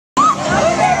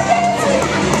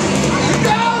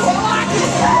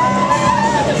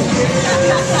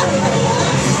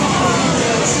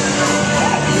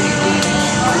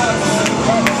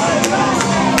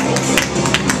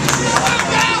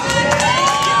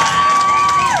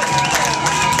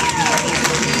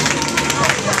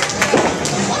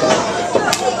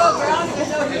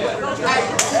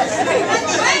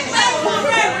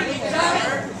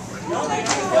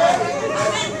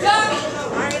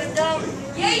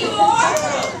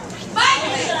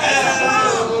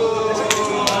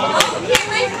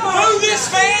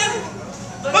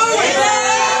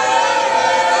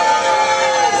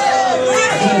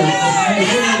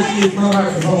You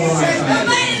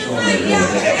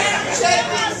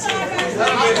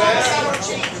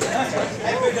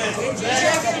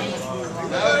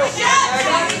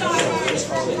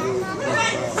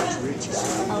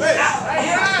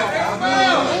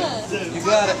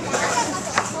got it.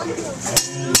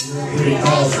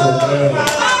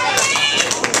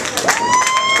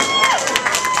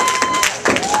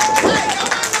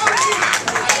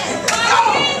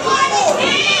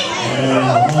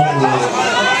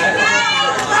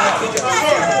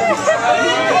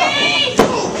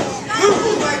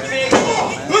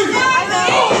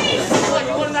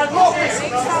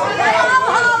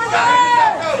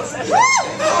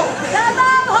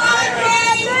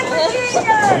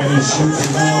 And he shoots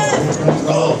him off. Here comes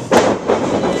off.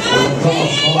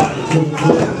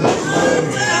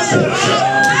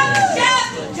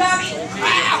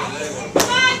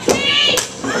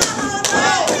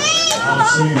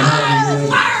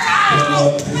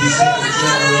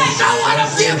 I've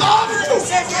seen Hollywood come up in the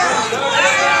second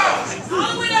generation.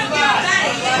 Don't let him give up!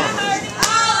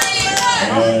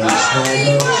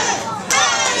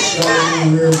 And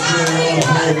rear kill off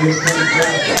Hollywood comes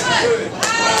back.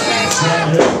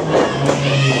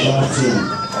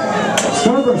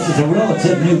 Starburst is a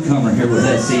relative newcomer here with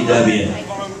SCW.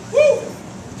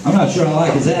 I'm not sure I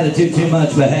like his attitude too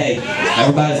much, but hey,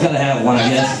 everybody's got to have one, I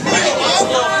guess.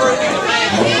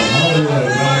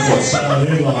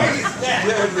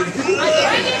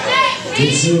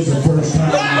 This is the first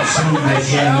time I've seen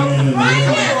this young man in the ring.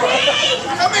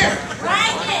 Come here!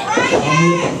 I'm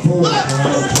looking forward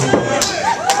to it.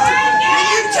 Can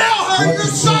you tell her you're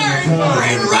sorry for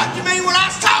interrupting me when I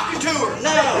was talking to her?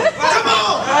 No! Come on!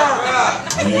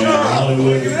 And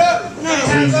Hollywood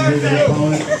teams to the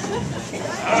opponent.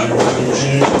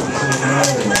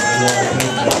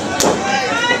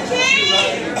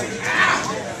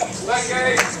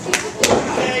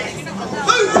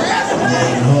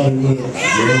 And Hollywood goes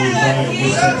back and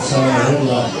gets inside the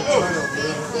headlock.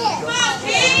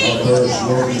 Starburst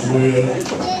working his way up.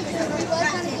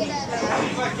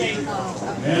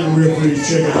 And the referee's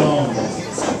check it on.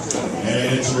 And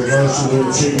it's a reversal with a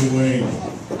chicken wing.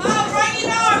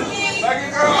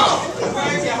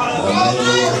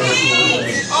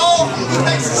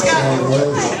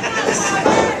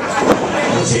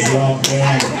 It's a drop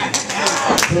down.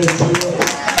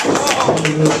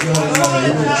 Hollywood's got another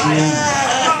rear chin.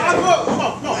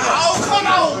 Oh, come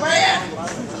on, man!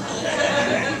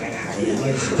 And he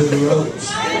makes it to the ropes.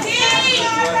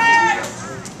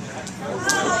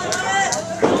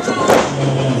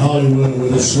 And Hollywood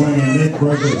with a swinging neck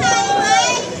breaker.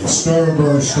 And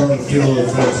Starburst starting to feel the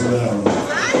effects of that one.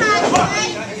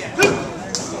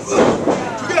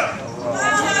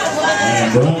 And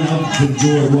Brian, I've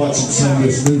enjoyed watching some of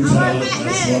this new talent.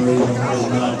 That's one reason I'm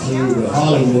not to. But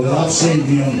Hollywood, I've seen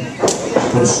him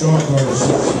with Starburst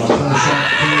since my first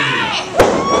opportunity.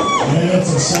 And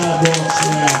it's a sidewalk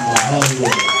slam by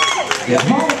Hollywood. Yeah,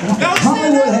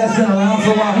 Hollywood has been around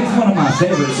for a while. He's one of my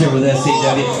favorites here with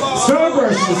SCW.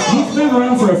 Starburst, he's been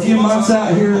around for a few months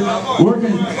out here,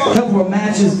 working a couple of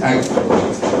matches.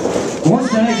 Wants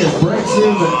to make his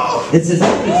breakthrough, but it's his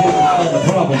attitude that's been the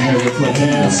problem here with what he's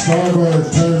And Starburst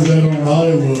turns that on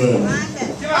Hollywood.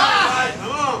 He's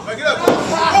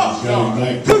got him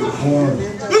back to the corner.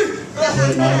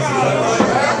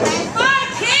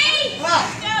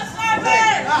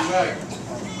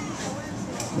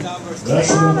 That's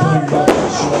the one thing about the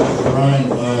show, Brian.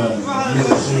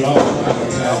 You'll see all kinds of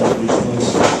talent in these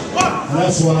places. And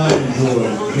that's what I enjoy.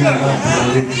 Getting back to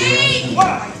the wrestling.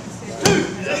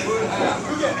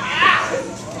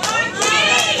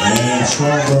 And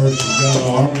Starburst has got an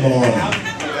arm bar.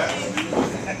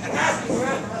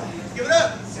 Give it up!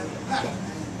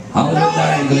 Hollywood's not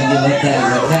even going to give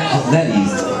up that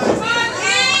easy.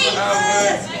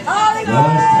 Let's take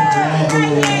it off a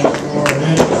little more. And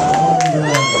it's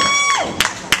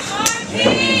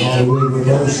Hollywood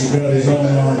reverse. He's got his own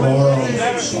arm bar on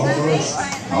Starburst.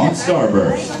 On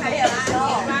Starburst.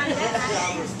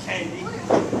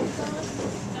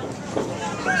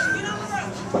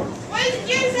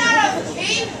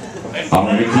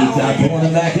 Already keeps out pulling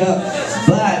him back up,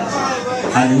 but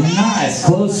a nice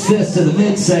close fist to the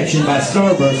midsection by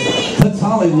Starburst puts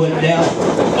Hollywood down.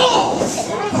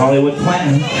 Hollywood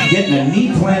getting a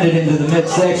knee planted into the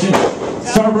midsection.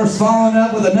 Starburst following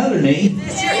up with another knee.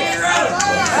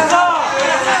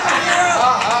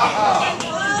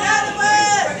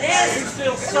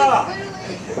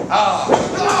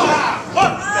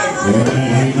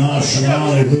 And he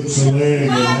nonchalantly hooks a leg,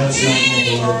 and that's not going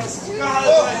to work.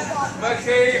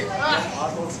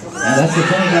 Now that's the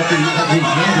thing about these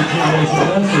younger generation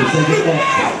wrestlers. They get that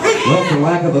well, for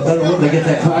lack of a better word, they get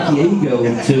that cocky ego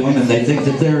to them, and they think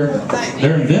that they're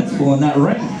invincible in that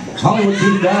ring. Hollywood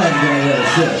keep that and going to let it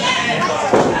sit.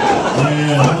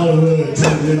 And Hollywood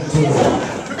turned into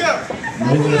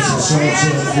more or less a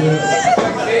sunset flip.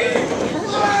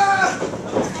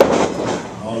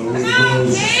 Hollywood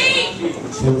goes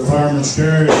for the fireman's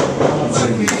carry.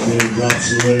 Robinson then drops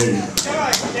the leg.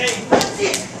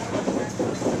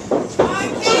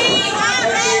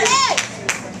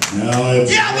 Now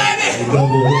it's a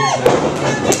double hook.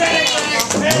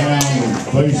 Down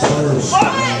face first.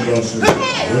 Buster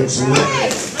hooks the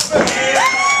leg.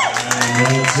 And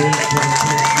that's it for the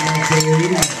first.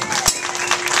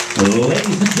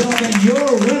 Ladies and gentlemen, your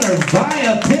winner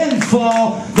via pinfall,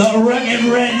 the Rugged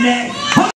Redneck